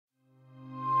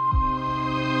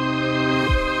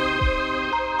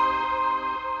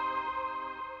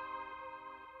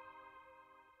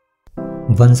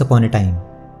Once upon a time,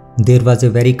 there was a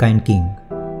very kind king.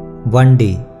 One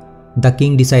day, the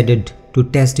king decided to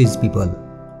test his people.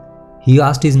 He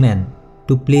asked his men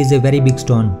to place a very big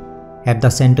stone at the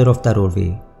center of the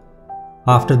roadway.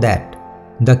 After that,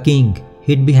 the king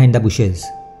hid behind the bushes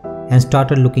and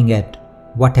started looking at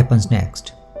what happens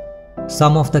next.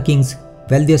 Some of the king's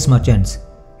wealthiest merchants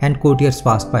and courtiers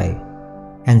passed by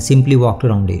and simply walked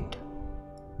around it.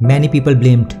 Many people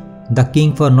blamed the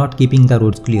king for not keeping the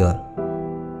roads clear,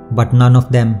 but none of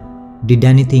them did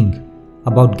anything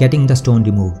about getting the stone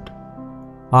removed.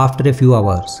 After a few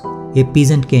hours, a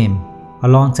peasant came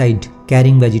alongside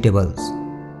carrying vegetables.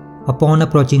 Upon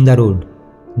approaching the road,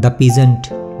 the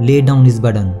peasant laid down his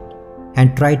burden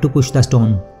and tried to push the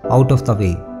stone out of the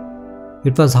way.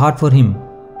 It was hard for him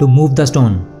to move the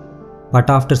stone, but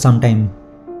after some time,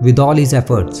 with all his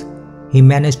efforts, he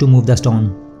managed to move the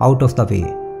stone out of the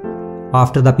way.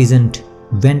 After the peasant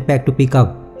went back to pick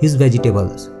up his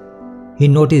vegetables, he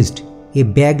noticed a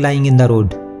bag lying in the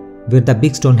road where the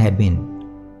big stone had been.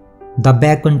 The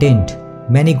bag contained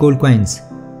many gold coins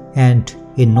and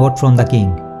a note from the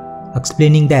king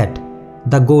explaining that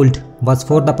the gold was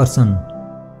for the person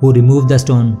who removed the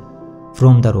stone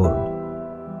from the road.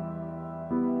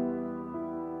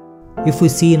 If we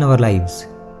see in our lives,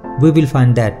 we will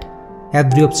find that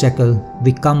every obstacle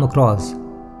we come across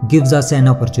gives us an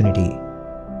opportunity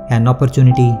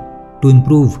to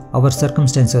improve our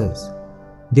circumstances.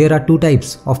 There are two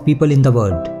types of people in the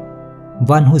world: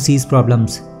 one who sees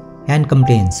problems and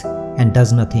complains and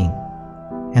does nothing,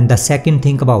 and the second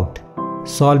think about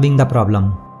solving the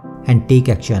problem and take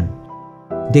action.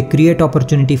 They create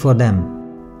opportunity for them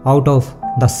out of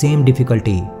the same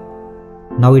difficulty.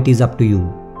 Now it is up to you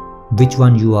which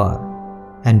one you are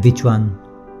and which one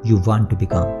you want to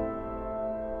become.